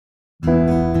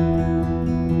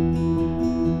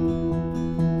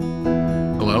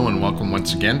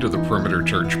once again to the Perimeter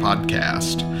Church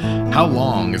podcast. How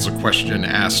long is a question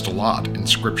asked a lot in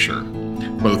Scripture,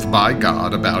 both by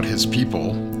God about His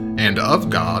people and of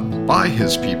God by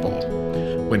His people?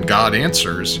 When God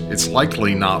answers, it's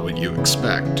likely not what you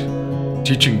expect.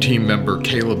 Teaching team member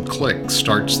Caleb Click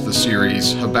starts the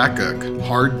series Habakkuk,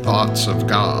 Hard Thoughts of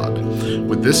God,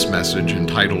 with this message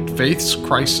entitled Faith's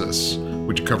Crisis,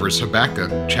 which covers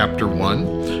Habakkuk chapter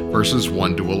 1, verses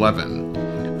 1 to 11.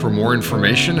 For more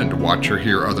information and to watch or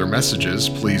hear other messages,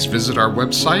 please visit our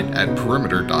website at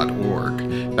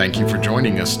perimeter.org. Thank you for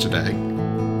joining us today.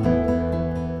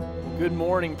 Good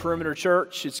morning, Perimeter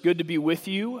Church. It's good to be with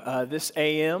you this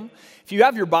AM. If you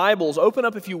have your Bibles, open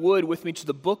up, if you would, with me to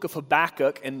the book of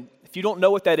Habakkuk. And if you don't know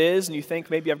what that is and you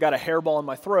think maybe I've got a hairball in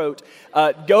my throat,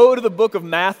 go to the book of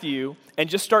Matthew and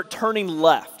just start turning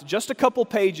left. Just a couple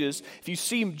pages. If you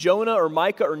see Jonah or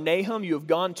Micah or Nahum, you have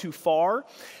gone too far.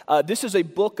 This is a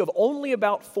book of only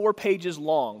about 4 pages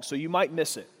long, so you might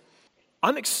miss it.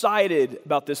 I'm excited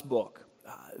about this book.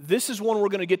 This is one we're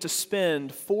going to get to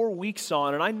spend 4 weeks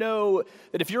on, and I know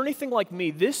that if you're anything like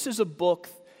me, this is a book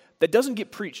that doesn't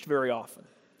get preached very often.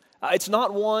 It's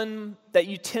not one that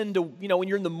you tend to, when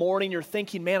you're in the morning, you're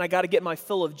thinking, man, I got to get my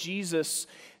fill of Jesus,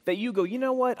 that you go, you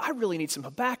know what, I really need some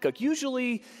Habakkuk.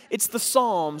 Usually it's the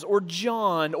Psalms or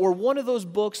John or one of those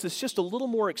books that's just a little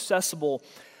more accessible.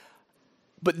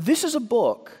 But this is a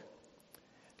book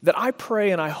that I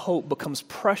pray and I hope becomes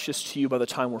precious to you by the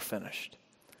time we're finished.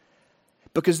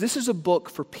 Because this is a book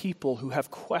for people who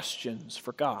have questions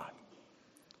for God,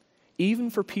 even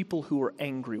for people who are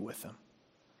angry with Him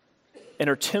and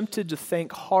are tempted to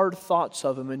think hard thoughts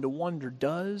of Him and to wonder,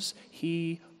 does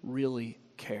He really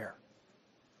care?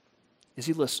 Is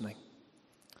He listening?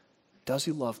 Does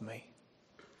He love me?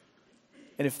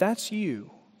 And if that's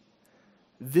you,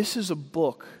 this is a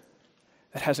book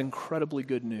that has incredibly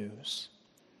good news.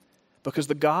 Because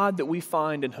the God that we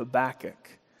find in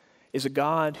Habakkuk is a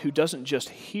God who doesn't just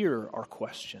hear our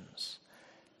questions,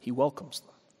 He welcomes them.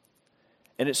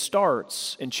 And it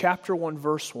starts in chapter 1,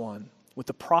 verse 1, with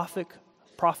the prophet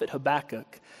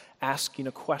Habakkuk asking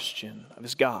a question of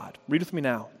his God. Read with me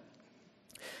now.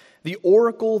 The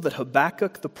oracle that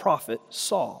Habakkuk the prophet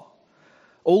saw.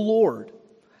 O Lord,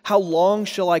 how long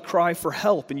shall I cry for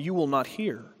help and you will not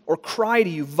hear? Or cry to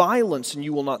you violence and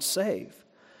you will not save?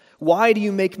 Why do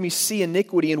you make me see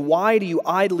iniquity, and why do you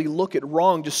idly look at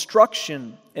wrong?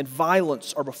 Destruction and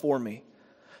violence are before me.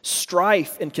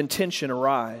 Strife and contention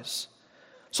arise.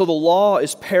 So the law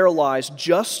is paralyzed,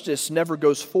 justice never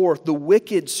goes forth. The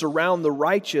wicked surround the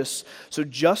righteous, so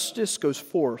justice goes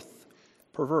forth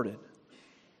perverted.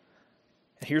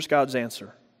 And here's God's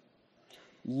answer.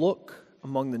 Look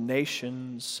among the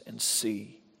nations and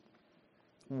see.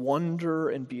 Wonder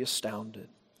and be astounded.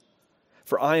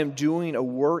 For I am doing a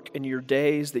work in your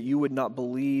days that you would not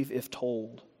believe if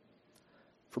told.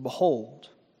 For behold,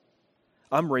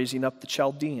 I'm raising up the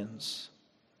Chaldeans,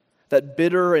 that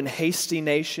bitter and hasty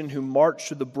nation who march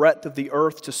through the breadth of the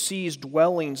earth to seize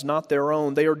dwellings not their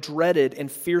own. They are dreaded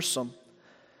and fearsome.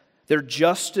 Their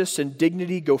justice and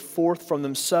dignity go forth from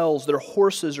themselves. Their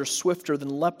horses are swifter than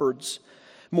leopards,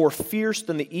 more fierce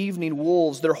than the evening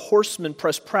wolves. Their horsemen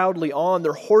press proudly on.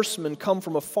 Their horsemen come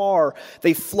from afar.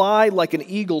 They fly like an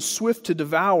eagle, swift to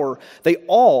devour. They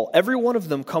all, every one of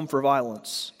them, come for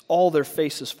violence, all their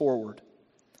faces forward.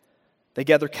 They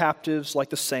gather captives like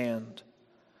the sand.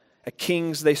 At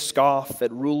kings they scoff,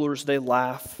 at rulers they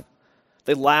laugh.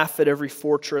 They laugh at every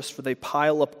fortress, for they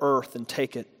pile up earth and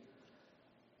take it.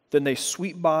 Then they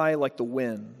sweep by like the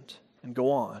wind and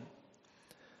go on.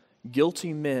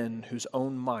 Guilty men whose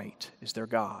own might is their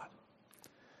God.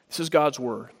 This is God's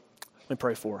word. Let me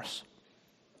pray for us.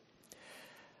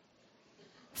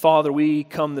 Father, we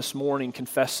come this morning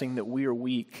confessing that we are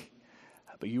weak,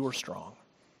 but you are strong.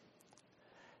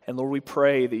 And Lord, we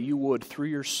pray that you would, through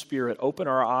your Spirit, open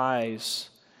our eyes,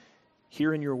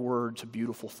 hear in your word to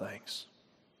beautiful things.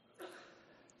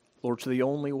 Lord, to the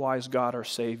only wise God, our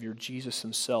Savior, Jesus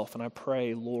himself. And I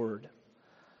pray, Lord,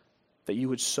 that you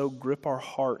would so grip our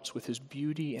hearts with his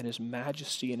beauty and his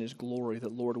majesty and his glory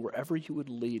that, Lord, wherever you would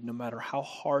lead, no matter how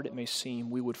hard it may seem,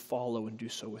 we would follow and do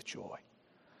so with joy.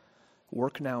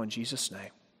 Work now in Jesus'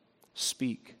 name.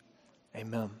 Speak.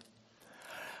 Amen.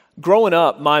 Growing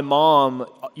up, my mom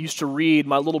used to read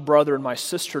my little brother and my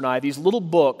sister and I these little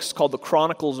books called The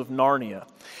Chronicles of Narnia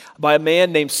by a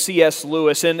man named C.S.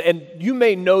 Lewis. And you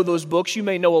may know those books. You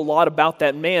may know a lot about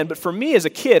that man. But for me as a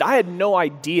kid, I had no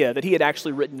idea that he had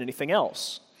actually written anything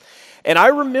else. And I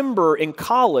remember in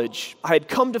college, I had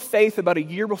come to faith about a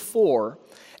year before,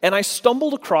 and I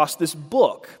stumbled across this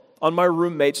book on my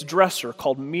roommate's dresser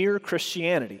called Mere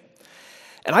Christianity.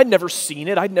 And I'd never seen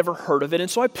it, I'd never heard of it, and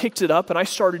so I picked it up and I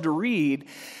started to read.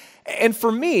 And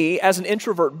for me, as an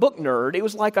introvert book nerd, it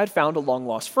was like I'd found a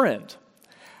long-lost friend.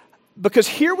 Because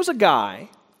here was a guy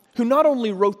who not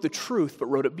only wrote the truth, but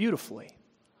wrote it beautifully,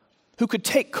 who could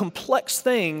take complex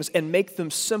things and make them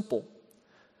simple,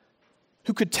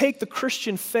 who could take the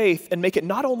Christian faith and make it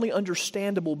not only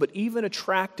understandable, but even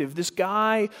attractive. This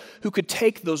guy who could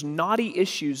take those knotty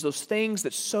issues, those things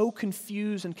that so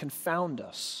confuse and confound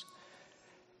us,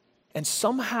 and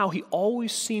somehow he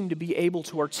always seemed to be able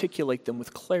to articulate them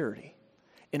with clarity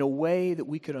in a way that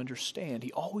we could understand.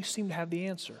 He always seemed to have the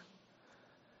answer.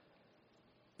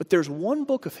 But there's one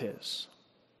book of his.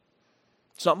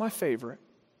 It's not my favorite,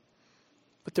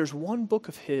 but there's one book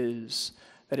of his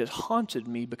that has haunted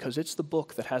me because it's the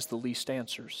book that has the least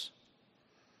answers.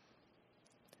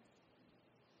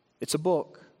 It's a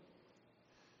book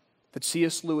that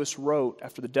C.S. Lewis wrote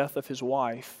after the death of his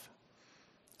wife,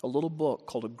 a little book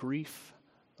called A Grief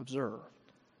Observed.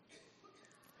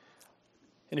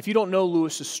 And if you don't know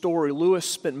Lewis's story, Lewis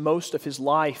spent most of his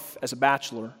life as a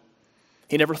bachelor.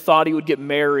 He never thought he would get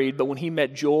married, but when he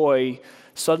met Joy,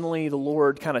 suddenly the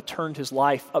Lord kind of turned his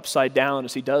life upside down,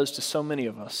 as he does to so many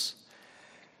of us.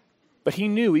 But he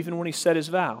knew, even when he said his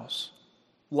vows,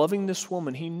 loving this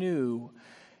woman, he knew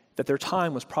that their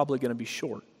time was probably going to be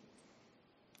short.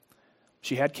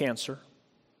 She had cancer,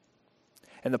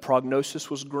 and the prognosis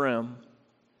was grim,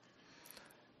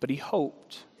 but he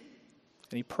hoped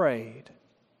and he prayed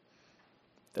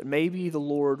that maybe the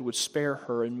Lord would spare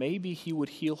her and maybe he would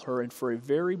heal her, and for a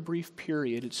very brief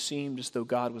period it seemed as though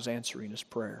God was answering his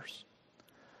prayers.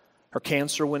 Her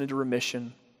cancer went into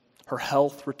remission, her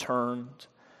health returned.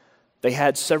 They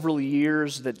had several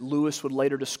years that Lewis would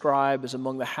later describe as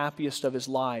among the happiest of his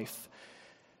life.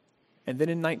 And then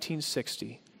in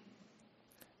 1960,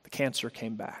 the cancer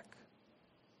came back.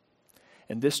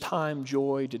 And this time,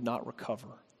 Joy did not recover.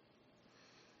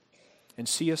 And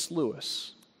C.S.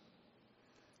 Lewis,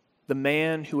 the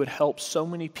man who had helped so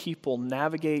many people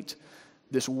navigate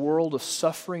this world of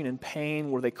suffering and pain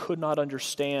where they could not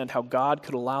understand how God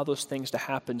could allow those things to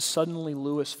happen, suddenly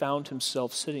Lewis found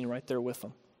himself sitting right there with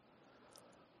them,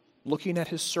 looking at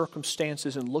his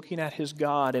circumstances and looking at his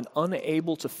God and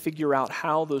unable to figure out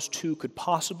how those two could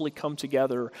possibly come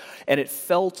together. And it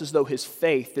felt as though his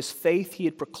faith, this faith he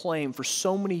had proclaimed for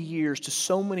so many years to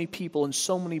so many people in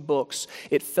so many books,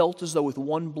 it felt as though with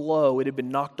one blow it had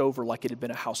been knocked over like it had been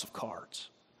a house of cards.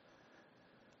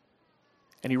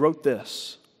 And he wrote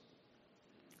this: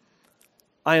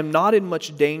 "I am not in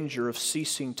much danger of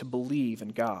ceasing to believe in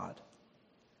God.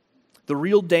 The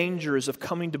real danger is of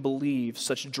coming to believe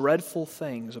such dreadful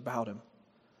things about him.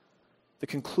 The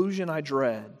conclusion I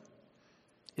dread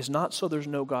is not so there's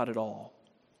no God at all,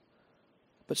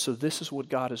 but so this is what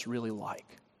God is really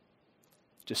like.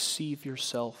 Deceive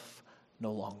yourself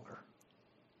no longer."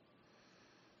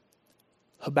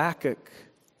 Habakkuk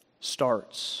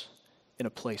starts in a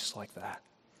place like that.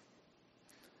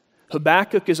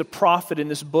 Habakkuk is a prophet in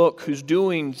this book who's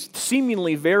doing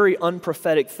seemingly very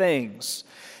unprophetic things.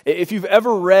 If you've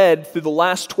ever read through the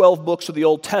last 12 books of the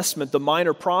Old Testament, the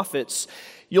minor prophets,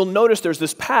 you'll notice there's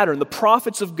this pattern. The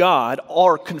prophets of God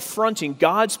are confronting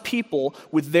God's people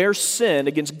with their sin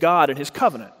against God and his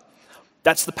covenant.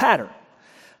 That's the pattern.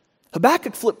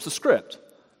 Habakkuk flips the script.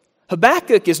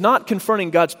 Habakkuk is not confronting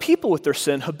God's people with their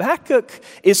sin. Habakkuk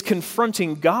is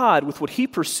confronting God with what he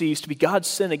perceives to be God's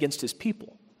sin against his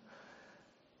people.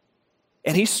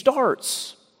 And he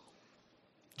starts,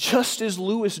 just as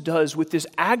Lewis does, with this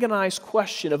agonized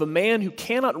question of a man who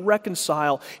cannot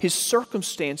reconcile his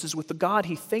circumstances with the God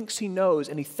he thinks he knows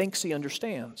and he thinks he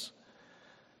understands.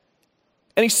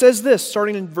 And he says this,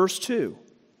 starting in verse 2.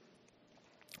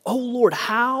 "O Lord,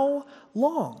 how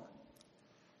long?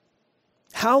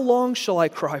 How long shall I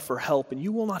cry for help and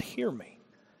you will not hear me?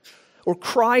 Or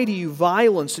cry to you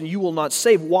violence and you will not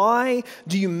save? Why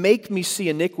do you make me see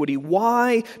iniquity?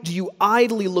 Why do you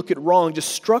idly look at wrong?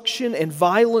 Destruction and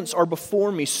violence are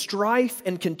before me. Strife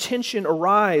and contention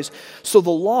arise. So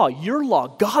the law, your law,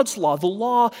 God's law, the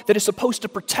law that is supposed to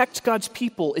protect God's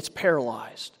people, it's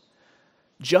paralyzed.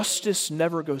 Justice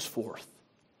never goes forth."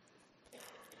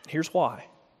 Here's why.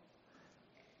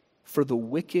 "For the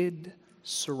wicked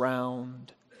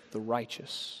surround the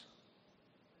righteous.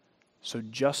 So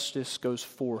justice goes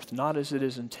forth, not as it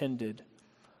is intended,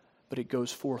 but it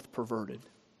goes forth perverted,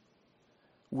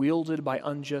 wielded by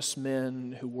unjust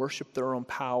men who worship their own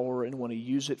power and want to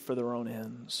use it for their own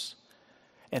ends."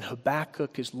 And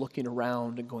Habakkuk is looking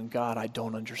around and going, "God, I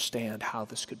don't understand how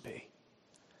this could be."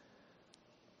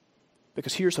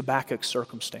 Because here's Habakkuk's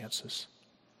circumstances.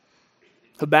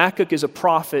 Habakkuk is a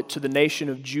prophet to the nation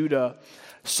of Judah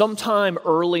sometime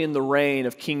early in the reign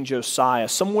of King Josiah,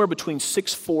 somewhere between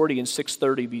 640 and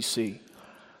 630 BC.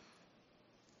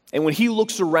 And when he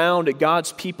looks around at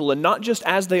God's people, and not just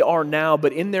as they are now,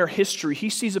 but in their history, he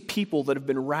sees a people that have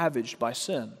been ravaged by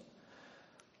sin.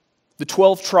 The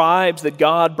 12 tribes that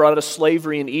God brought out of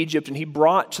slavery in Egypt and he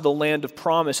brought to the land of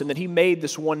promise, and then he made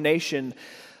this one nation,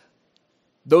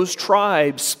 those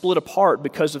tribes split apart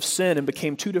because of sin and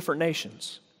became two different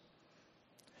nations.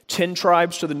 10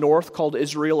 tribes to the north called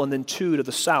Israel, and then 2 to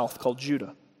the south called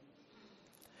Judah.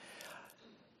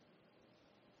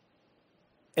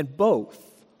 And both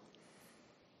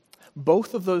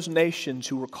of those nations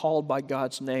who were called by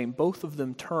God's name, both of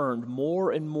them turned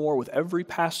more and more with every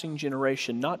passing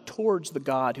generation, not towards the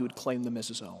God who had claimed them as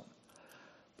his own,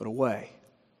 but away.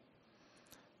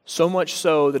 So much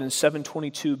so that in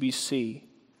 722 BC,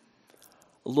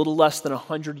 a little less than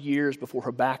 100 years before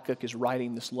Habakkuk is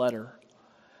writing this letter,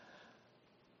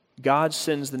 God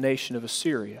sends the nation of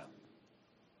Assyria,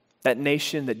 that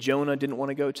nation that Jonah didn't want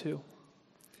to go to.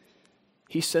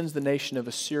 He sends the nation of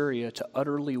Assyria to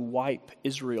utterly wipe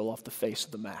Israel off the face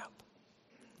of the map.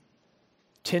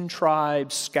 10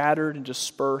 tribes scattered and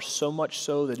dispersed, so much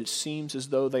so that it seems as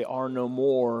though they are no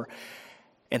more.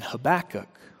 And Habakkuk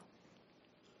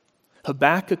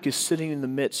is sitting in the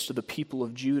midst of the people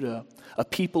of Judah, a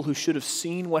people who should have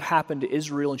seen what happened to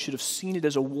Israel and should have seen it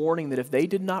as a warning that if they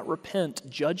did not repent,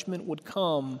 judgment would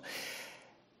come.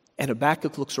 And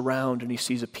Habakkuk looks around and he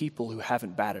sees a people who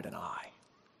haven't batted an eye.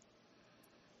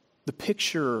 The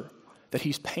picture that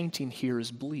he's painting here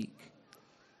is bleak.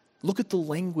 Look at the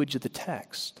language of the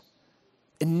text.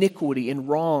 Iniquity and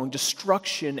wrong,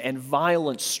 destruction and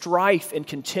violence, strife and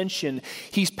contention.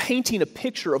 He's painting a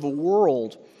picture of a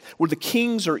world where the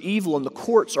kings are evil and the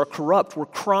courts are corrupt, where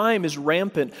crime is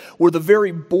rampant, where the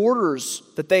very borders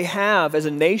that they have as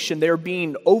a nation, they're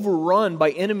being overrun by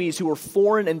enemies who are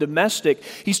foreign and domestic.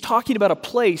 He's talking about a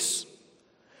place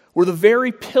where the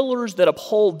very pillars that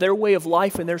uphold their way of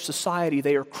life and their society,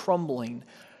 they are crumbling.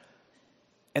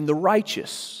 And the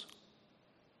righteous,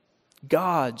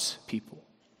 God's people,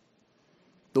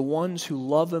 the ones who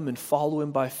love him and follow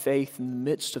him by faith in the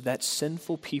midst of that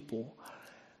sinful people,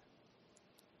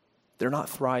 they're not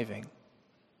thriving.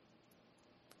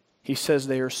 He says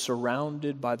they are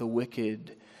surrounded by the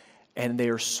wicked, and they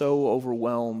are so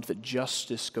overwhelmed that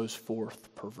justice goes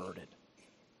forth perverted.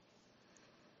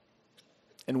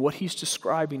 And what he's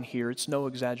describing here, it's no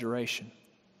exaggeration.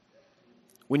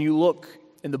 When you look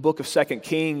in the book of 2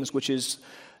 Kings, which is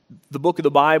the book of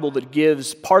the Bible that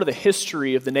gives part of the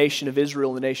history of the nation of Israel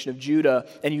and the nation of Judah,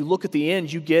 and you look at the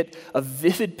end, you get a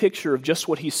vivid picture of just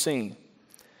what he's seeing.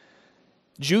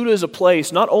 Judah is a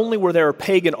place not only where there are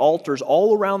pagan altars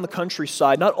all around the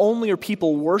countryside, not only are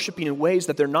people worshiping in ways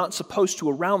that they're not supposed to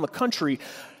around the country,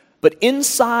 but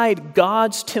inside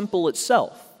God's temple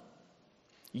itself,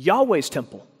 Yahweh's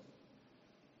temple.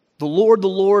 The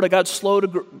Lord, a God slow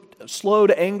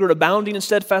to anger and abounding in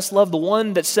steadfast love, the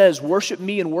one that says, worship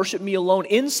me and worship me alone.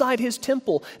 Inside his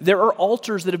temple, there are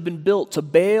altars that have been built to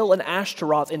Baal and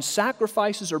Ashtaroth, and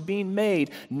sacrifices are being made,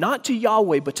 not to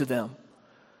Yahweh, but to them.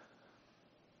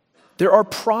 There are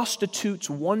prostitutes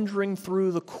wandering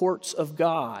through the courts of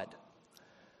God.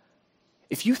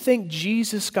 If you think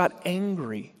Jesus got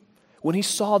angry when he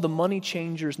saw the money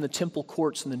changers in the temple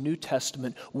courts in the New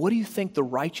Testament, what do you think the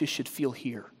righteous should feel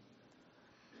here?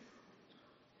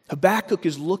 Habakkuk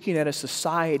is looking at a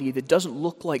society that doesn't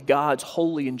look like God's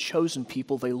holy and chosen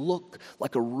people. They look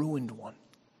like a ruined one.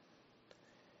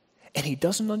 And he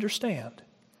doesn't understand.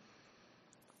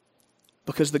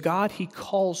 Because the God he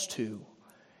calls to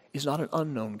is not an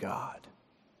unknown God.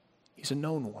 He's a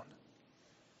known one.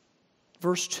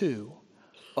 Verse 2,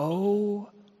 O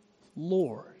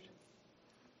Lord.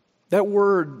 That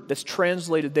word that's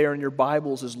translated there in your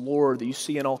Bibles as Lord that you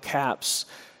see in all caps,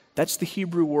 that's the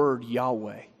Hebrew word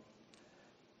Yahweh.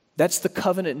 That's the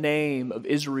covenant name of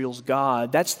Israel's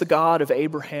God. That's the God of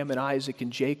Abraham and Isaac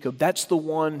and Jacob. That's the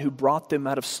one who brought them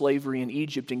out of slavery in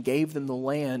Egypt and gave them the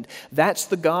land. That's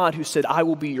the God who said, I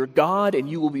will be your God and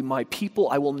you will be my people.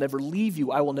 I will never leave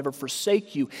you. I will never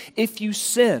forsake you. If you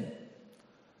sin,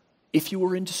 if you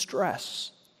are in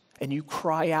distress and you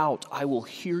cry out, I will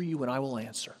hear you and I will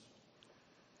answer.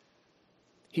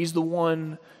 He's the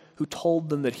one who told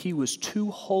them that he was too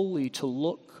holy to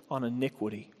look on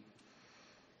iniquity.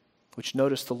 Which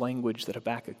notice the language that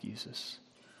Habakkuk uses.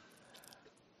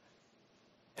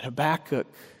 And Habakkuk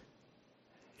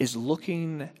is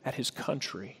looking at his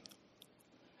country,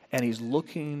 and he's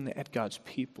looking at God's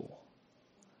people,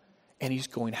 and he's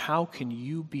going, how can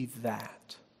you be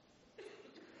that,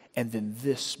 and then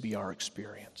this be our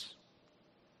experience?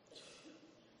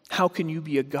 how can you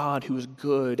be a God who is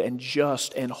good and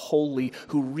just and holy,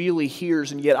 who really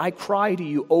hears, and yet I cry to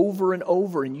you over and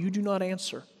over and you do not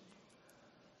answer?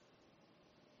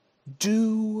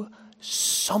 Do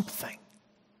something.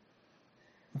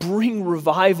 Bring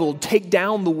revival, take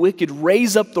down the wicked,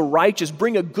 raise up the righteous,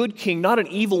 bring a good king, not an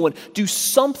evil one. Do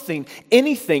something,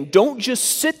 anything. Don't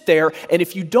just sit there, and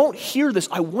if you don't hear this,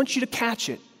 I want you to catch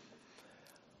it.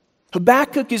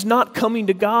 Habakkuk is not coming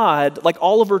to God like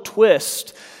Oliver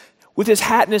Twist with his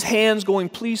hat in his hands going,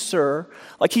 please, sir.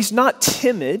 Like he's not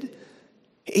timid.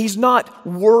 He's not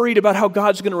worried about how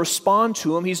God's going to respond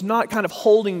to him. He's not kind of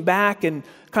holding back and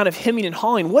kind of hemming and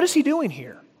hawing. What is he doing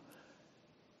here?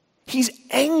 He's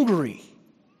angry.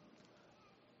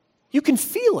 You can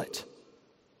feel it.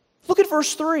 Look at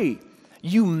verse 3.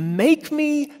 You make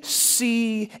me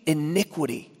see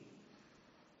iniquity.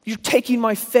 You're taking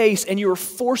my face and you're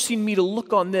forcing me to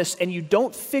look on this, and you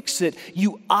don't fix it.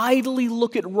 You idly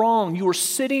look at wrong. You are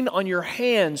sitting on your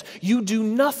hands. You do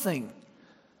nothing.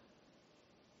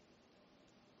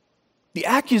 The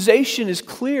accusation is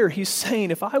clear. He's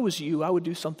saying, if I was you, I would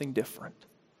do something different.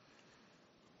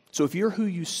 So if you're who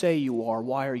you say you are,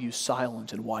 why are you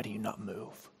silent and why do you not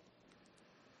move?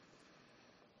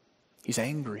 He's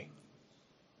angry.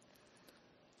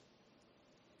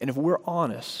 And if we're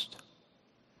honest,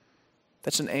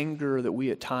 that's an anger that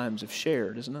we at times have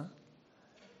shared, isn't it?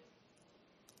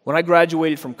 When I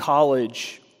graduated from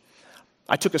college,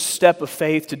 I took a step of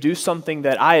faith to do something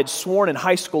that I had sworn in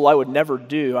high school I would never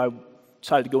do. I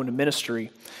decided to go into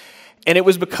ministry. And it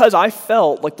was because I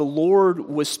felt like the Lord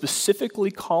was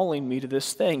specifically calling me to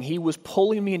this thing. He was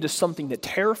pulling me into something that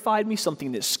terrified me,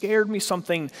 something that scared me,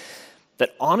 something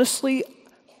that honestly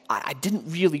I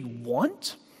didn't really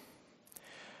want.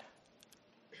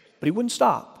 But he wouldn't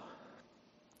stop.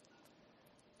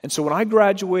 And so when I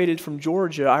graduated from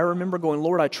Georgia, I remember going,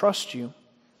 Lord, I trust you.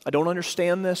 I don't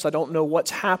understand this. I don't know what's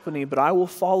happening, but I will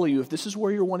follow you if this is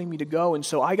where you're wanting me to go. And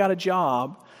so I got a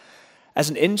job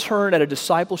as an intern at a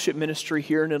discipleship ministry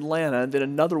here in Atlanta, and then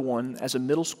another one as a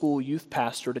middle school youth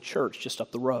pastor at a church just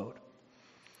up the road.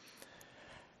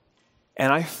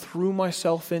 And I threw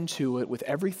myself into it with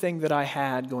everything that I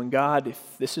had, going, God,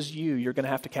 if this is you, you're going to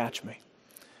have to catch me.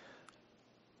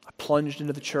 I plunged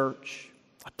into the church.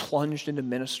 I plunged into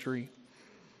ministry.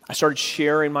 I started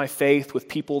sharing my faith with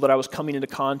people that I was coming into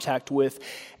contact with.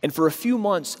 And for a few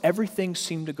months, everything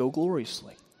seemed to go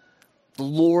gloriously. The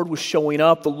Lord was showing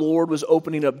up. The Lord was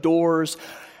opening up doors.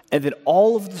 And then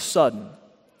all of a sudden,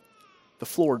 the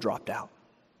floor dropped out.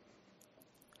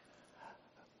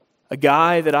 A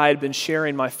guy that I had been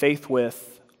sharing my faith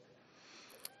with,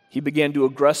 he began to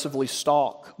aggressively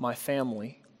stalk my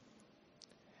family.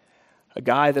 A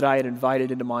guy that I had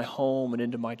invited into my home and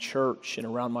into my church and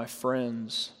around my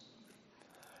friends.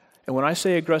 And when I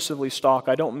say aggressively stalk,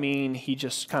 I don't mean he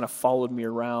just kind of followed me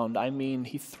around. I mean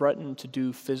he threatened to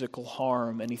do physical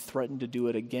harm, and he threatened to do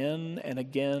it again and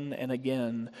again and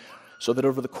again, so that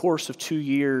over the course of 2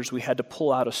 years, we had to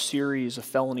pull out a series of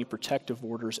felony protective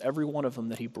orders, every one of them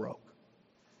that he broke.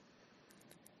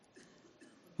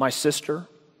 My sister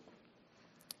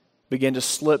began to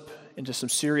slip into some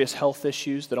serious health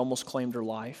issues that almost claimed her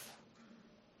life.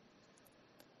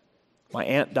 My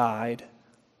aunt died.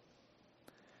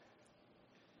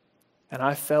 And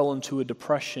I fell into a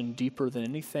depression deeper than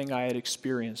anything I had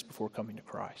experienced before coming to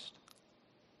Christ.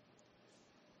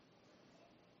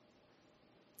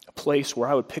 A place where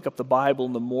I would pick up the Bible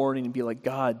in the morning and be like,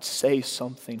 God, say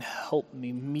something, help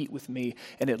me, meet with me.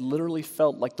 And it literally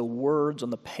felt like the words on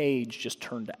the page just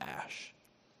turned to ash.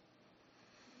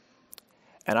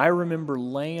 And I remember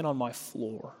laying on my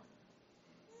floor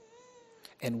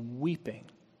and weeping,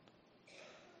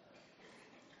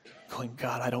 going,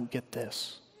 God, I don't get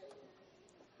this.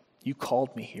 You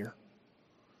called me here.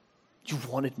 You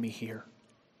wanted me here.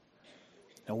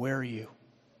 Now where are you?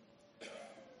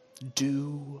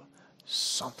 Do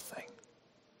something.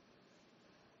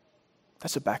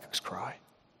 That's Habakkuk's cry.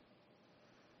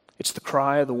 It's the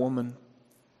cry of the woman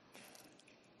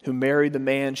who married the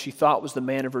man she thought was the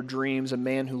man of her dreams, a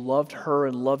man who loved her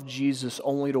and loved Jesus,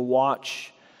 only to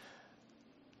watch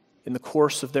in the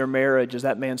course of their marriage as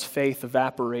that man's faith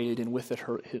evaporated, and with it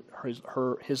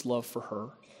his love for her.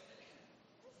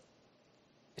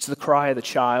 It's the cry of the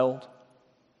child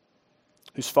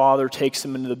whose father takes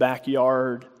him into the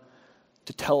backyard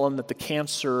to tell him that the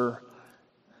cancer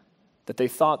that they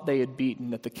thought they had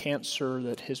beaten, that the cancer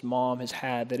that his mom has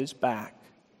had, that is back.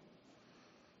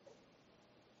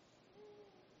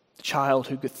 The child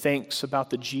who thinks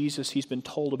about the Jesus he's been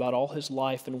told about all his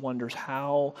life and wonders,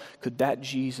 how could that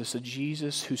Jesus, a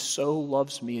Jesus who so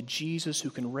loves me, a Jesus who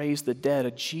can raise the dead,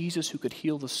 a Jesus who could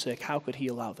heal the sick, how could he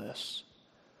allow this?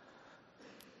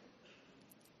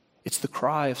 It's the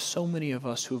cry of so many of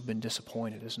us who have been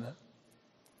disappointed, isn't it?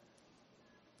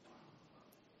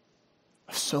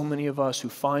 So many of us who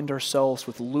find ourselves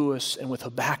with Lewis and with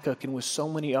Habakkuk and with so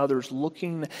many others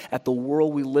looking at the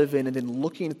world we live in and then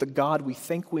looking at the God we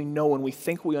think we know and we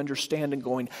think we understand and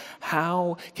going,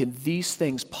 how can these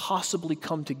things possibly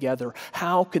come together?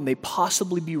 How can they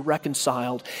possibly be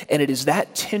reconciled? And it is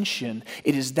that tension,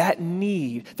 it is that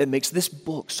need that makes this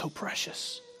book so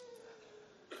precious.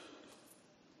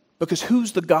 Because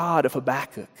who's the God of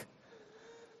Habakkuk?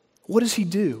 What does he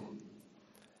do?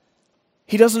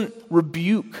 He doesn't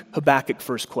rebuke Habakkuk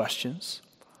for his questions.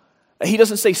 He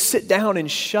doesn't say, sit down and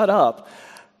shut up.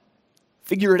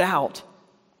 Figure it out.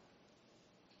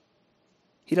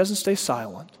 He doesn't stay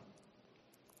silent.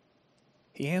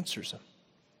 He answers him.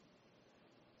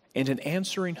 And in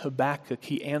answering Habakkuk,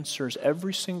 he answers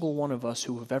every single one of us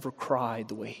who have ever cried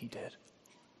the way he did.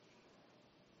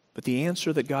 But the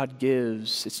answer that God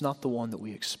gives, it's not the one that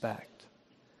we expect.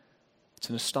 It's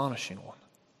an astonishing one.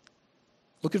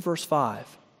 Look at verse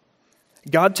 5.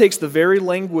 God takes the very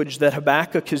language that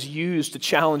Habakkuk has used to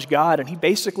challenge God, and he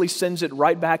basically sends it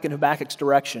right back in Habakkuk's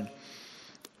direction.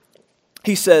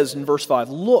 He says in verse 5,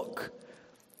 look,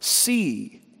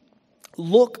 see,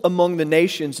 look among the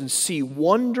nations and see,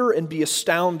 wonder and be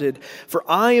astounded, for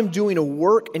I am doing a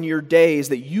work in your days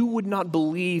that you would not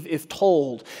believe if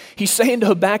told. He's saying to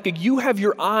Habakkuk, you have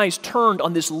your eyes turned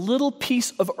on this little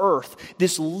piece of earth,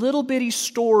 this little bitty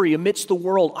story amidst the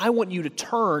world. I want you to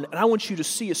turn and I want you to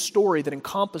see a story that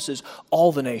encompasses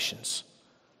all the nations.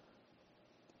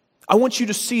 I want you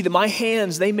to see that my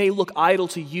hands, they may look idle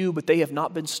to you, but they have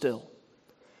not been still.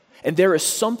 And there is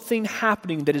something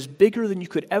happening that is bigger than you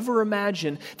could ever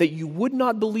imagine that you would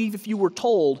not believe if you were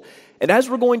told. And as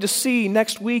we're going to see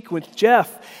next week with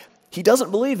Jeff, he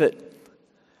doesn't believe it.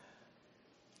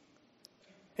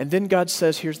 And then God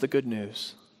says, here's the good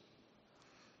news.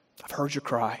 I've heard your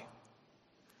cry.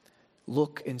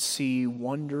 Look and see,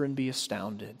 wonder and be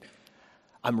astounded.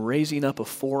 I'm raising up a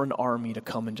foreign army to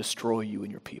come and destroy you and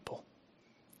your people.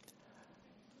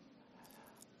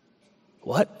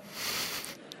 What?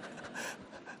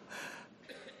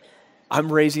 I'm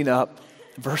raising up,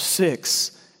 verse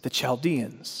 6, the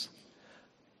Chaldeans,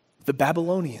 the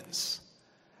Babylonians,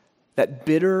 that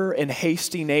bitter and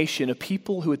hasty nation of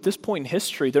people who at this point in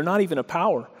history, they're not even a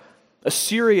power.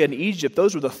 Assyria and Egypt,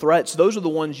 those are the threats. Those are the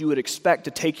ones you would expect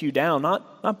to take you down,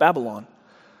 not Babylon.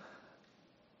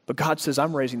 But God says,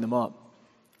 I'm raising them up.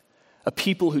 A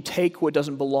people who take what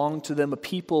doesn't belong to them, a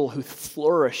people who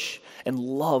flourish and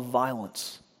love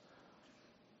violence.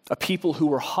 A people who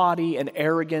were haughty and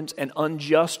arrogant and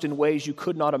unjust in ways you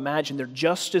could not imagine. Their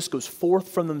justice goes forth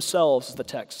from themselves, as the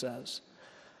text says.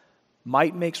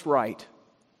 Might makes right.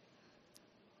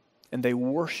 And they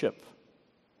worship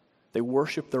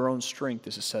their own strength,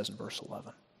 as it says in verse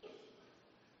 11.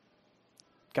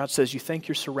 God says, you think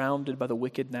you're surrounded by the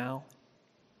wicked now?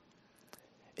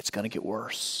 It's going to get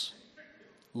worse.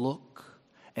 Look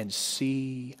and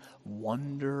see,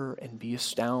 wonder and be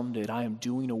astounded. I am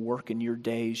doing a work in your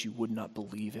days you would not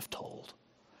believe if told.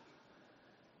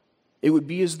 It would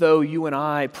be as though you and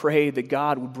I prayed that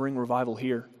God would bring revival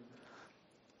here.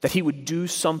 That he would do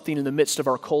something in the midst of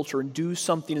our culture and do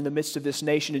something in the midst of this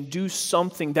nation and do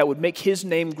something that would make his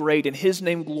name great and his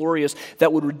name glorious,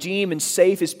 that would redeem and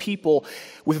save his people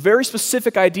with very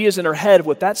specific ideas in our head of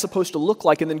what that's supposed to look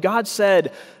like. And then God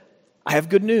said, I have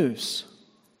good news.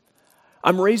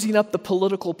 I'm raising up the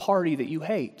political party that you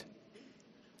hate.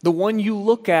 The one you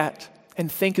look at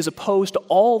and think is opposed to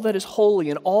all that is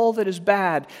holy and all that is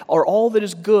bad or all that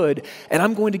is good, and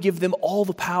I'm going to give them all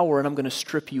the power and I'm going to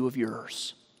strip you of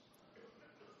yours.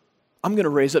 I'm going to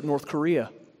raise up North Korea,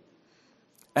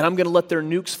 and I'm going to let their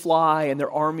nukes fly and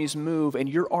their armies move, and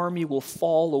your army will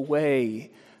fall away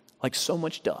like so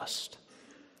much dust.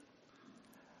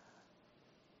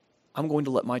 I'm going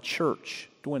to let my church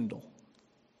dwindle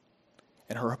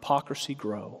and her hypocrisy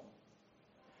grow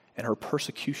and her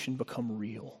persecution become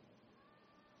real.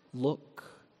 Look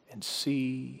and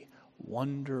see,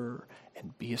 wonder,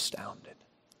 and be astounded.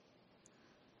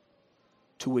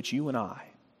 To which you and I,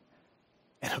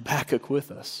 and Habakkuk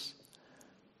with us,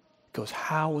 goes,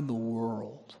 how in the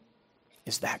world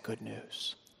is that good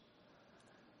news?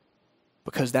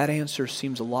 Because that answer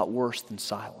seems a lot worse than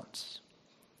silence.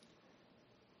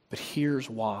 But here's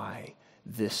why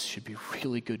this should be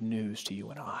really good news to you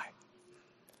and I.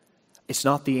 It's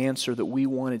not the answer that we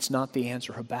want. It's not the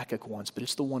answer Habakkuk wants, but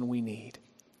it's the one we need.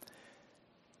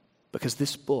 Because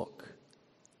this book,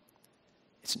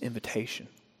 it's an invitation.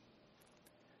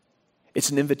 It's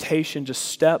an invitation to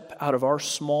step out of our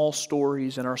small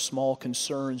stories and our small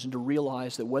concerns and to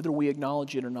realize that whether we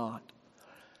acknowledge it or not,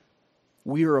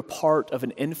 we are a part of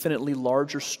an infinitely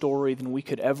larger story than we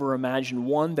could ever imagine,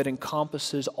 one that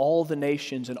encompasses all the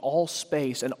nations and all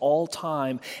space and all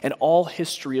time and all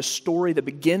history, a story that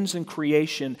begins in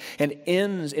creation and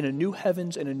ends in a new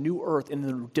heavens and a new earth in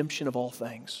the redemption of all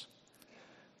things.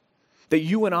 That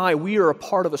you and I, we are a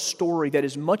part of a story that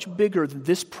is much bigger than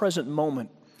this present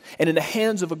moment and in the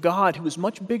hands of a God who is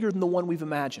much bigger than the one we've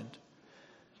imagined.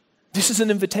 This is an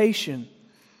invitation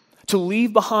to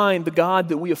leave behind the God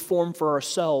that we have formed for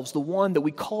ourselves, the one that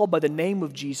we call by the name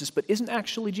of Jesus, but isn't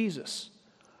actually Jesus,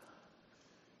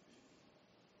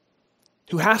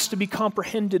 who has to be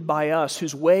comprehended by us,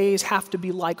 whose ways have to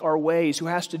be like our ways, who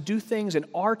has to do things in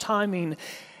our timing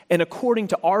and according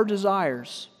to our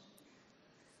desires.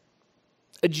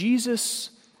 A Jesus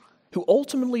who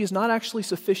ultimately is not actually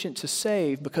sufficient to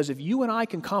save, because if you and I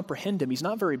can comprehend him, he's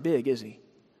not very big, is he?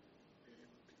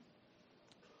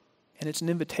 And it's an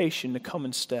invitation to come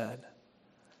instead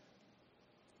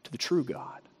to the true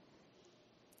God.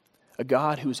 A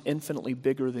God who is infinitely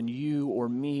bigger than you or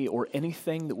me or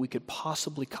anything that we could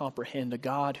possibly comprehend. A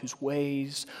God whose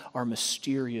ways are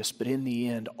mysterious, but in the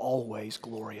end, always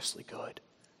gloriously good.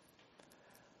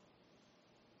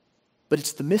 But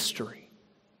it's the mystery.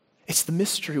 It's the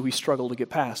mystery we struggle to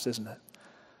get past, isn't it?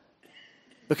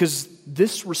 Because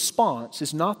this response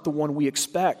is not the one we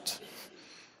expect.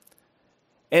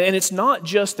 And it's not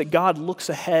just that God looks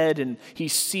ahead and he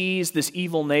sees this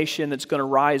evil nation that's going to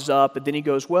rise up, and then he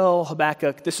goes, well,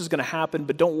 Habakkuk, this is going to happen,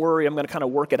 but don't worry, I'm going to kind of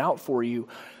work it out for you.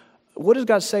 What does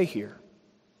God say here?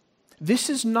 This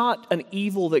is not an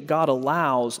evil that God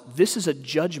allows. This is a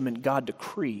judgment God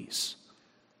decrees.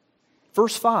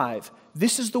 Verse 5,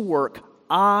 this is the work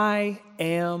I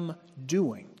am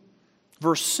doing.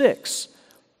 Verse 6,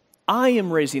 I am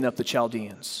raising up the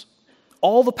Chaldeans.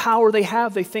 All the power they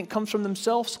have, they think comes from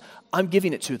themselves. I'm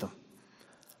giving it to them.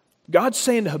 God's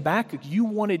saying to Habakkuk, you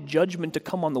wanted judgment to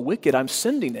come on the wicked. I'm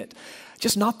sending it.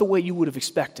 Just not the way you would have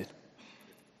expected.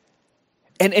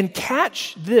 And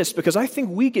catch this, because I think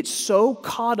we get so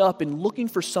caught up in looking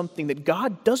for something that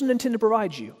God doesn't intend to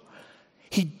provide you.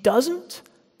 He doesn't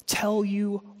tell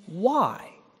you why.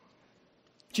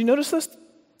 Do you notice this?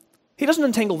 He doesn't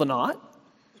untangle the knot.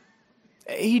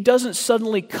 He doesn't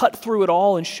suddenly cut through it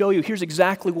all and show you, here's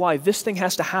exactly why this thing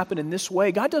has to happen in this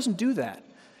way. God doesn't do that.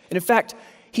 And in fact,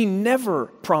 he never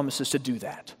promises to do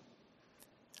that.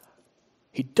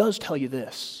 He does tell you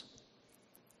this.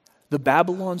 The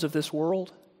Babylons of this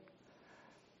world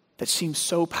that seem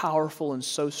so powerful and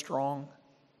so strong,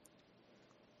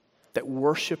 that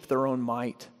worship their own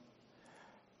might,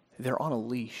 they're on a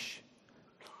leash.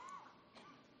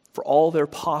 For all their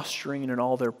posturing and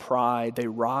all their pride, they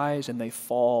rise and they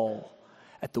fall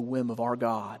at the whim of our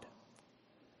God.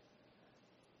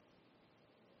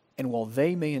 And while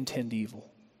they may intend evil,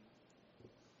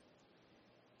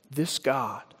 this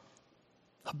God,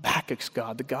 Habakkuk's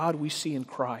God, the God we see in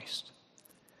Christ,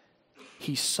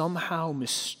 he somehow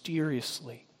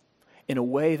mysteriously, in a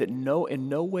way that in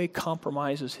no way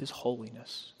compromises his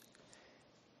holiness,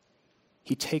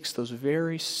 he takes those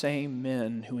very same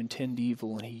men who intend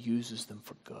evil and he uses them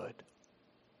for good.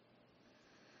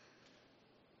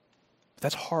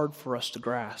 That's hard for us to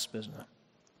grasp, isn't it?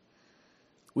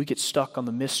 We get stuck on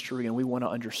the mystery and we want to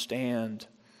understand.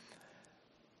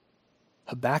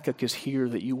 Habakkuk is here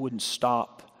that you wouldn't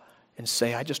stop and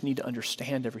say, I just need to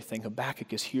understand everything.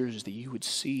 Habakkuk is here is that you would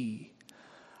see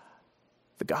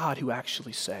the God who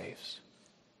actually saves.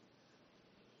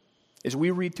 As we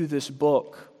read through this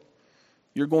book,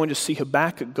 you're going to see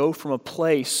Habakkuk go from a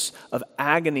place of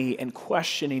agony and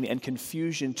questioning and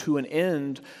confusion to an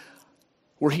end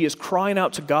where he is crying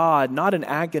out to God, not in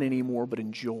agony anymore, but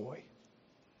in joy.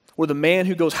 Where the man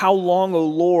who goes, how long, O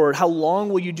Lord? How long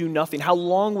will you do nothing? How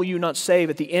long will you not save?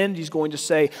 At the end, he's going to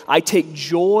say, I take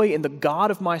joy in the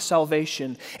God of my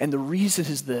salvation. And the reason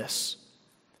is this.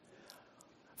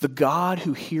 The God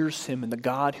who hears him and the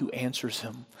God who answers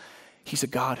him, he's a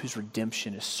God whose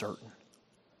redemption is certain.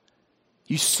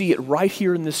 You see it right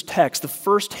here in this text. The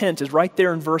first hint is right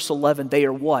there in verse 11. They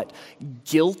are what?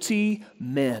 Guilty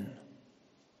men.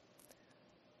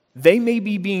 They may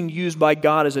be being used by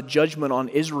God as a judgment on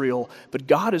Israel, but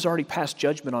God has already passed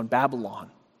judgment on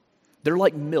Babylon. They're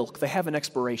like milk. They have an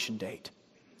expiration date.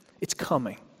 It's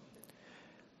coming.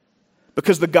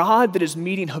 Because the God that is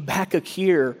meeting Habakkuk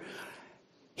here,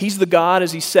 He's the God,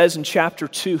 as he says in chapter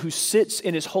 2, who sits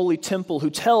in his holy temple, who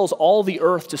tells all the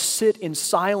earth to sit in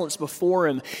silence before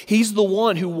him. He's the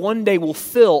one who one day will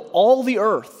fill all the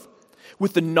earth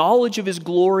with the knowledge of his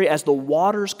glory as the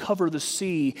waters cover the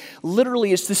sea.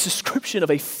 Literally, it's this description of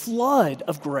a flood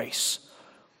of grace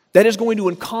that is going to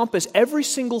encompass every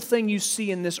single thing you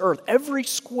see in this earth, every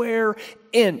square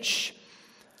inch.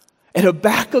 And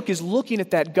Habakkuk is looking at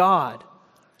that God,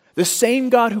 the same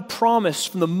God who promised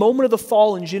from the moment of the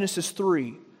fall in Genesis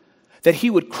 3 that he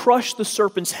would crush the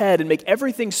serpent's head and make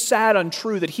everything sad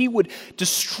untrue, that he would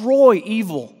destroy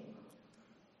evil.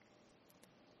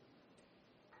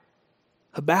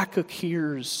 Habakkuk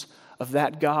hears of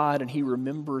that God and he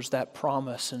remembers that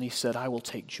promise and he said, I will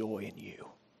take joy in you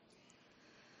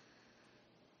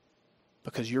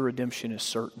because your redemption is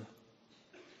certain.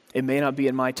 It may not be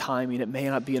in my timing, it may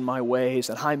not be in my ways,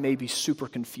 and I may be super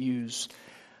confused.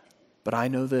 But I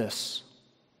know this,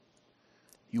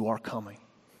 you are coming,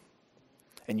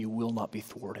 and you will not be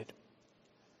thwarted.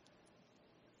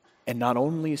 And not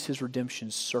only is his redemption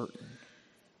certain,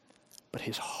 but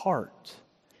his heart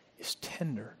is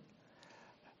tender.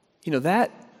 You know, that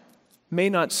may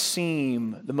not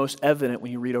seem the most evident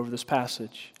when you read over this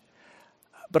passage,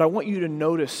 but I want you to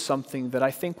notice something that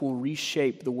I think will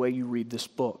reshape the way you read this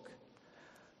book.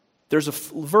 There's a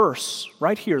verse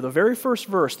right here, the very first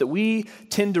verse that we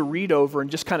tend to read over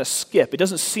and just kind of skip. It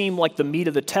doesn't seem like the meat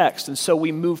of the text, and so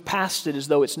we move past it as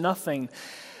though it's nothing.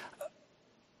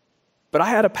 But I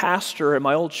had a pastor at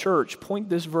my old church point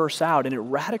this verse out, and it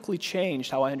radically changed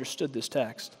how I understood this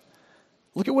text.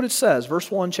 Look at what it says,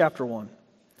 verse 1, chapter 1.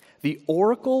 The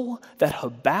oracle that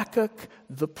Habakkuk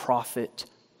the prophet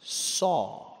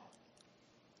saw.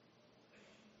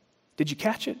 Did you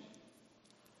catch it?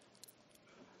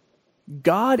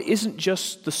 God isn't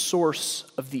just the source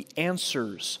of the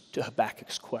answers to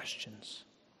Habakkuk's questions.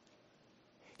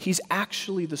 He's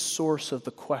actually the source of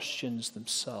the questions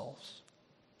themselves.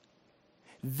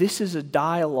 This is a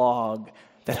dialogue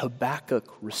that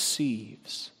Habakkuk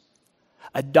receives.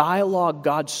 A dialogue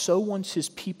God so wants his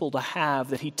people to have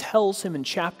that he tells him in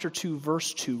chapter 2,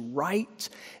 verse 2, write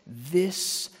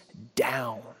this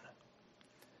down.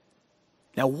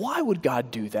 Now, why would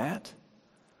God do that?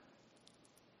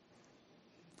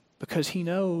 Because he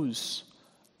knows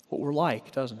what we're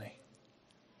like, doesn't he?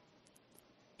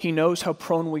 He knows how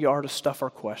prone we are to stuff our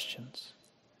questions.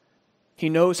 He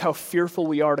knows how fearful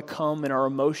we are to come in our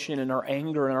emotion and our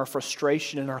anger and our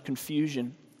frustration and our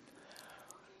confusion.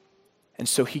 And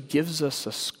so he gives us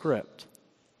a script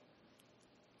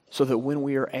so that when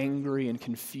we are angry and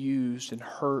confused and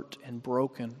hurt and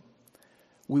broken,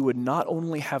 we would not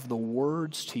only have the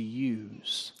words to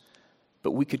use,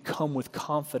 but we could come with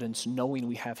confidence knowing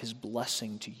we have his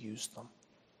blessing to use them.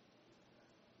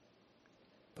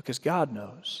 Because God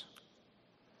knows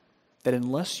that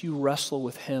unless you wrestle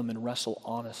with him and wrestle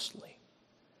honestly,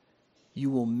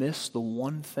 you will miss the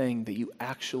one thing that you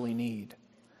actually need.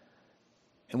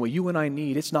 And what you and I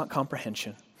need, it's not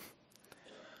comprehension.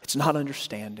 It's not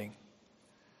understanding.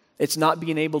 It's not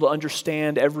being able to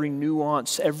understand every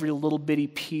nuance, every little bitty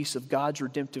piece of God's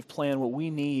redemptive plan. What we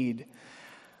need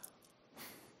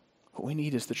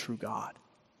is the true God,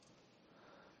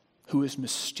 who is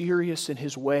mysterious in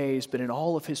his ways, but in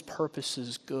all of his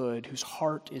purposes good, whose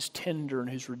heart is tender and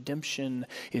whose redemption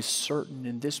is certain.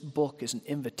 And this book is an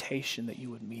invitation that you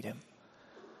would meet him.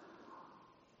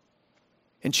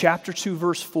 In chapter 2,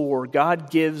 verse 4,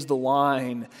 God gives the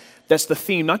line that's the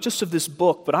theme, not just of this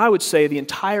book, but I would say the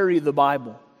entirety of the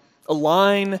Bible. A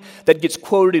line that gets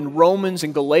quoted in Romans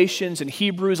and Galatians and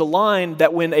Hebrews, a line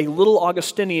that when a little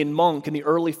Augustinian monk in the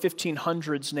early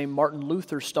 1500s named Martin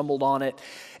Luther stumbled on it,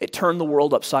 it turned the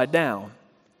world upside down.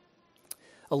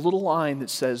 A little line that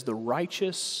says, the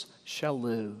righteous shall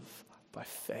live by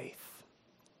faith.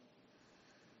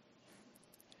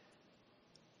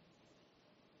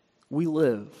 We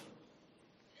live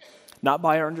not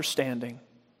by our understanding,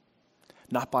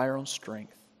 not by our own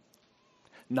strength,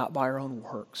 not by our own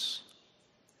works.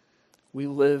 We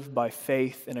live by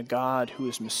faith in a God who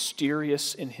is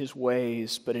mysterious in his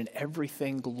ways, but in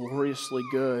everything gloriously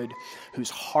good, whose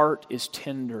heart is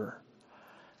tender,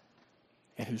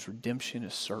 and whose redemption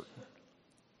is certain.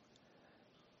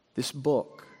 This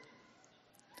book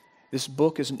is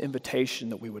an invitation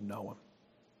that we would know him.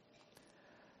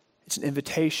 It's an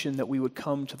invitation that we would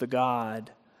come to the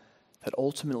God that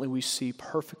ultimately we see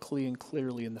perfectly and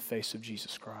clearly in the face of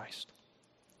Jesus Christ.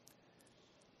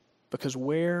 Because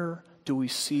where do we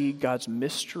see God's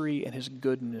mystery and his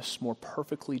goodness more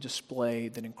perfectly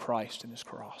displayed than in Christ and his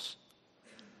cross?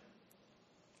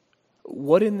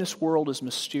 What in this world is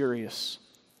mysterious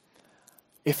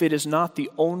if it is not the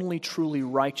only truly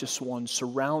righteous one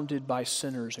surrounded by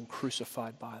sinners and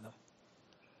crucified by them?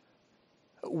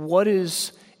 What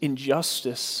is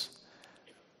injustice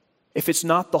if it's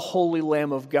not the Holy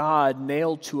Lamb of God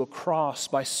nailed to a cross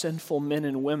by sinful men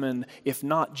and women, if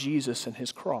not Jesus and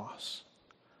his cross?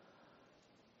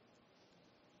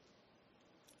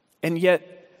 And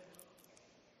yet,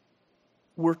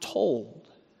 we're told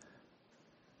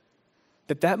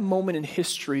that moment in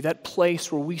history, that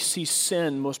place where we see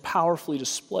sin most powerfully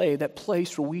displayed, that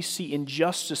place where we see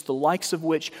injustice, the likes of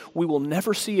which we will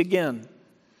never see again,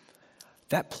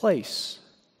 that place,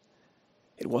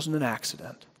 it wasn't an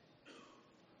accident.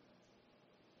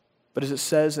 But as it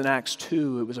says in Acts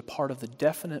 2, it was a part of the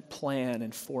definite plan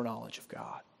and foreknowledge of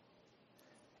God.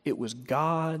 It was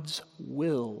God's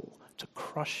will to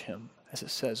crush him, as it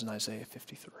says in Isaiah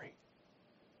 53.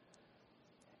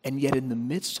 And yet in the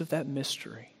midst of that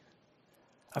mystery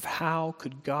of how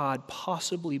could God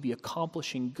possibly be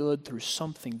accomplishing good through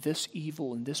something this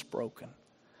evil and this broken,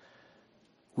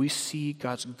 we see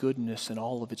God's goodness in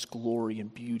all of its glory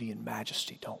and beauty and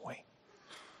majesty, don't we?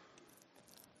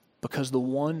 Because the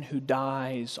one who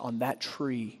dies on that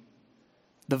tree,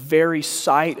 the very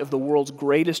site of the world's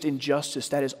greatest injustice,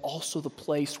 that is also the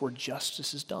place where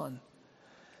justice is done.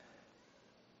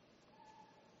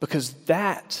 Because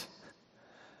that,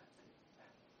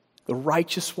 the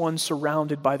righteous one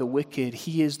surrounded by the wicked,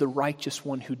 he is the righteous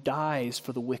one who dies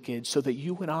for the wicked, so that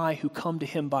you and I who come to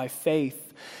him by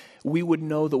faith, we would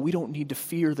know that we don't need to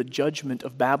fear the judgment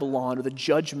of Babylon or the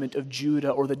judgment of Judah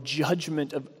or the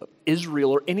judgment of Israel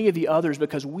or any of the others,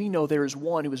 because we know there is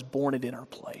one who was born it in our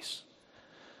place.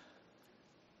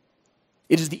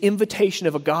 It is the invitation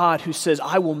of a God who says,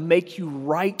 I will make you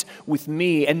right with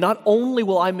me. And not only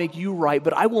will I make you right,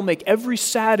 but I will make every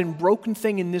sad and broken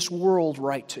thing in this world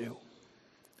right too.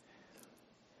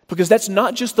 Because that's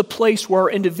not just the place where our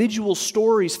individual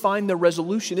stories find their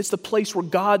resolution. It's the place where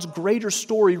God's greater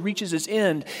story reaches its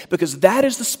end. Because that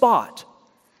is the spot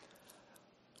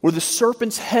where the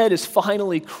serpent's head is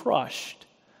finally crushed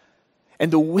and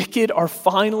the wicked are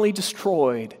finally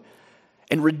destroyed.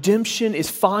 And redemption is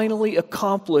finally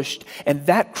accomplished. And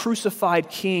that crucified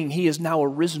king, he is now a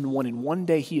risen one. And one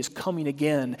day he is coming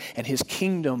again. And his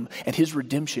kingdom and his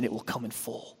redemption, it will come in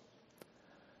full.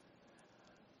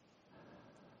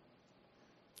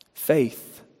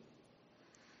 Faith.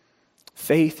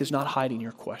 Faith is not hiding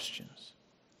your questions.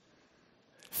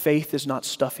 Faith is not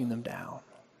stuffing them down.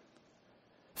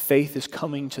 Faith is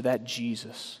coming to that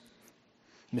Jesus,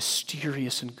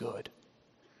 mysterious and good,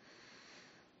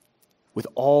 with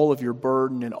all of your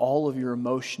burden and all of your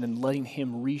emotion, and letting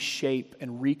him reshape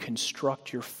and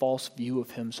reconstruct your false view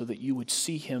of him so that you would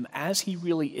see him as he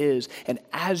really is and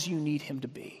as you need him to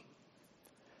be.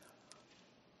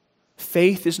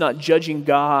 Faith is not judging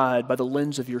God by the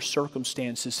lens of your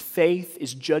circumstances. Faith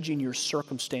is judging your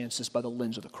circumstances by the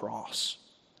lens of the cross.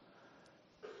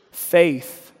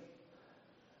 Faith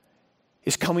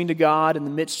is coming to God in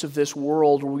the midst of this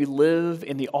world where we live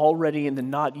in the already and the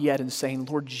not yet and saying,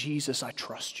 Lord Jesus, I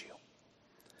trust you.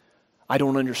 I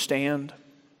don't understand.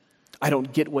 I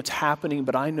don't get what's happening,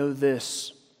 but I know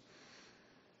this.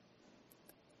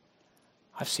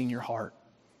 I've seen your heart.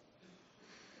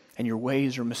 And your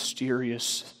ways are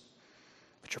mysterious,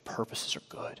 but your purposes are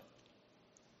good.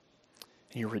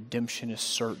 And your redemption is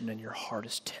certain and your heart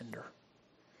is tender.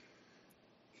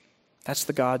 That's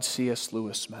the God C.S.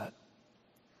 Lewis met.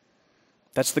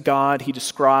 That's the God he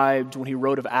described when he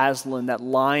wrote of Aslan, that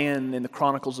lion in the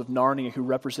Chronicles of Narnia who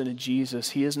represented Jesus.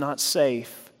 He is not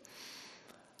safe,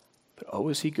 but oh,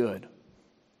 is he good.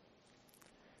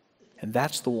 And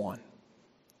that's the one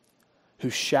who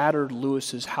shattered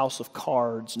Lewis's house of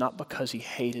cards, not because he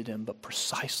hated him, but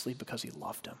precisely because he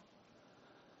loved him.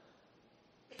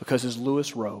 Because as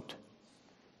Lewis wrote,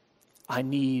 I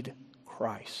need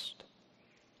Christ,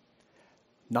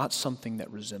 not something that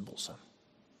resembles him.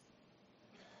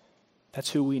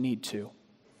 That's who we need too.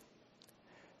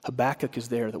 Habakkuk is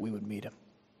there that we would meet him.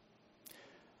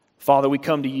 Father, we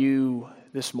come to you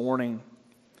this morning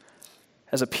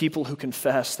as a people who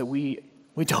confess that we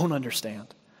don't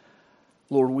understand.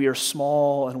 Lord, we are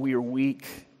small and we are weak.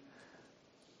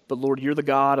 But Lord, you're the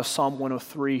God of Psalm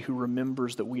 103 who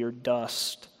remembers that we are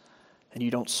dust and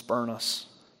you don't spurn us.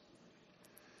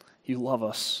 You love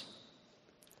us.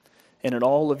 And in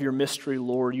all of your mystery,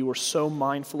 Lord, you are so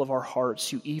mindful of our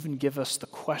hearts. You even give us the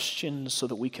questions so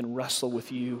that we can wrestle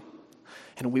with you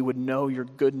and we would know your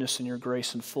goodness and your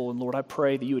grace in full. And Lord, I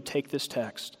pray that you would take this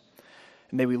text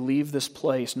and may we leave this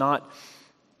place, not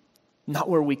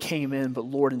where we came in, but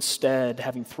Lord, instead,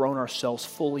 having thrown ourselves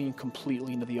fully and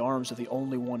completely into the arms of the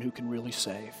only one who can really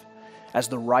save. as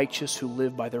the righteous who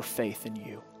live by their faith in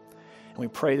you. And we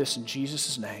pray this in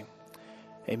Jesus' name.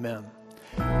 Amen.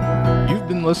 You've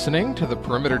been listening to the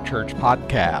Perimeter Church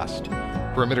podcast.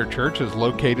 Perimeter Church is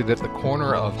located at the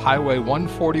corner of Highway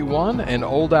 141 and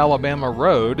Old Alabama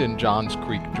Road in Johns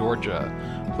Creek, Georgia.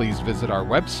 Please visit our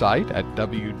website at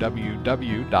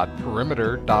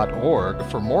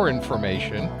www.perimeter.org for more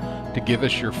information, to give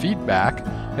us your feedback,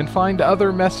 and find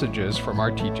other messages from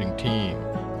our teaching team.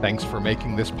 Thanks for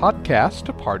making this podcast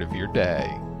a part of your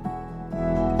day.